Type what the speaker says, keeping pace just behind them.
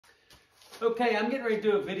Okay, I'm getting ready to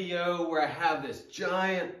do a video where I have this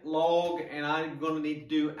giant log and I'm going to need to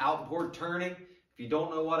do outboard turning. If you don't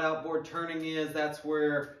know what outboard turning is, that's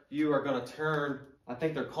where you are going to turn, I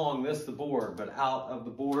think they're calling this the board, but out of the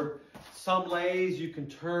board. Some lathes you can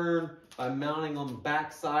turn by mounting on the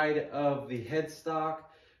back side of the headstock,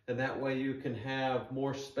 and that way you can have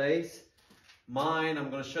more space. Mine, I'm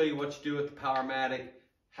going to show you what you do with the Powermatic,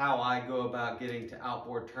 how I go about getting to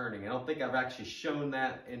outboard turning. I don't think I've actually shown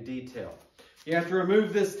that in detail. You have to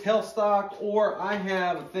remove this tailstock, or I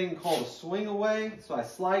have a thing called a swing away. So I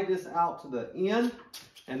slide this out to the end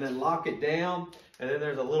and then lock it down. And then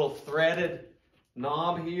there's a little threaded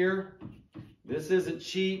knob here. This isn't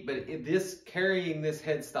cheap, but carrying this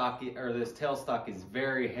headstock or this tailstock is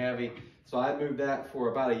very heavy. So I moved that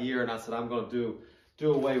for about a year, and I said I'm going to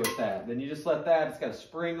do away with that. Then you just let that, it's got a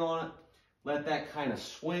spring on it. Let that kind of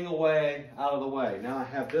swing away out of the way. Now I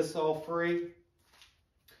have this all free.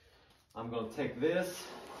 I'm going to take this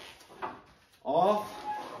off.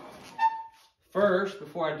 First,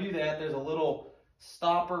 before I do that, there's a little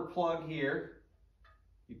stopper plug here.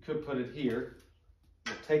 You could put it here.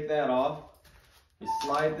 We'll take that off. You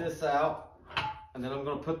slide this out, and then I'm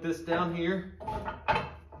going to put this down here.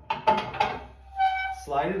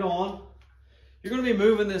 Slide it on. You're going to be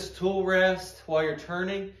moving this tool rest while you're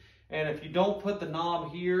turning, and if you don't put the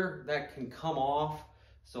knob here, that can come off.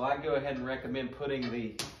 So I go ahead and recommend putting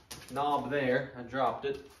the knob there. I dropped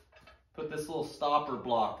it. Put this little stopper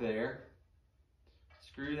block there.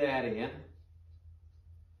 Screw that in.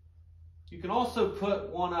 You can also put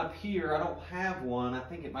one up here. I don't have one. I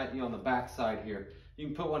think it might be on the back side here. You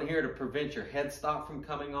can put one here to prevent your headstock from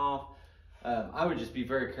coming off. I would just be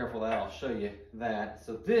very careful that I'll show you that.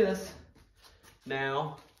 So this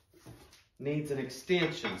now needs an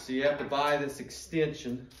extension. So you have to buy this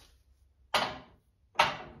extension.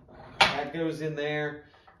 That goes in there.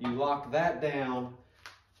 You lock that down,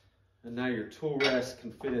 and now your tool rest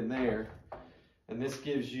can fit in there. And this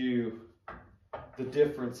gives you the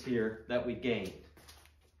difference here that we gained.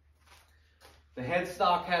 The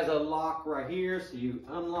headstock has a lock right here, so you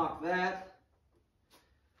unlock that.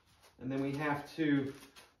 And then we have to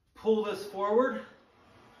pull this forward.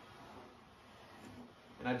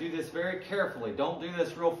 And I do this very carefully. Don't do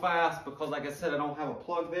this real fast because, like I said, I don't have a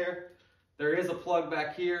plug there. There is a plug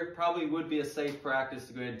back here. Probably would be a safe practice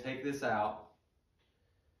to go ahead and take this out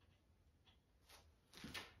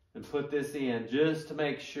and put this in just to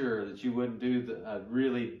make sure that you wouldn't do a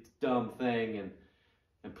really dumb thing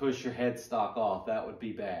and push your headstock off. That would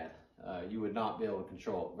be bad. You would not be able to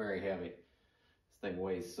control it. Very heavy. This thing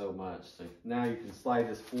weighs so much. So now you can slide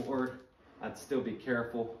this forward. I'd still be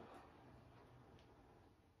careful.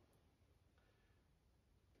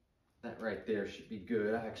 That right there should be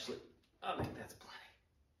good. I think that's plenty.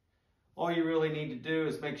 All you really need to do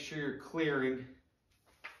is make sure you're clearing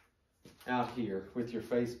out here with your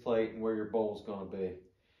faceplate and where your bowl's going to be.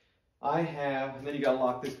 And then you got to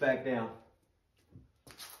lock this back down.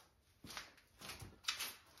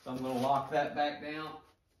 So I'm going to lock that back down.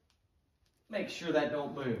 Make sure that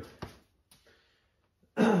don't move.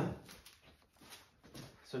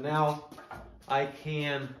 So now I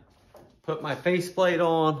can put my faceplate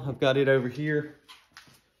on. I've got it over here.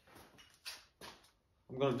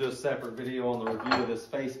 I'm going to do a separate video on the review of this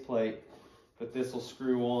faceplate, but this will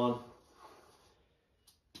screw on.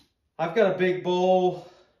 I've got a big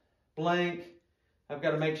bowl, blank. I've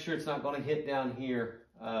got to make sure it's not going to hit down here.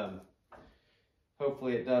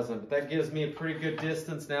 Hopefully it doesn't, but that gives me a pretty good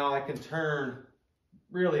distance. Now I can turn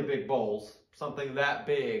really big bowls, something that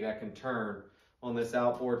big I can turn on this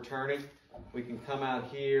outboard turning. We can come out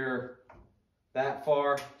here that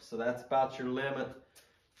far, so that's about your limit.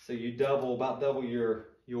 So you about double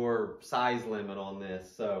your size limit on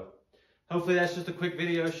this. So hopefully that's just a quick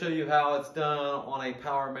video to show you how it's done on a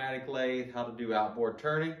Powermatic lathe, how to do outboard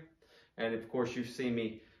turning. And of course you've seen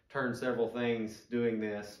me turn several things doing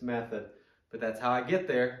this method, but that's how I get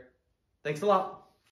there. Thanks a lot.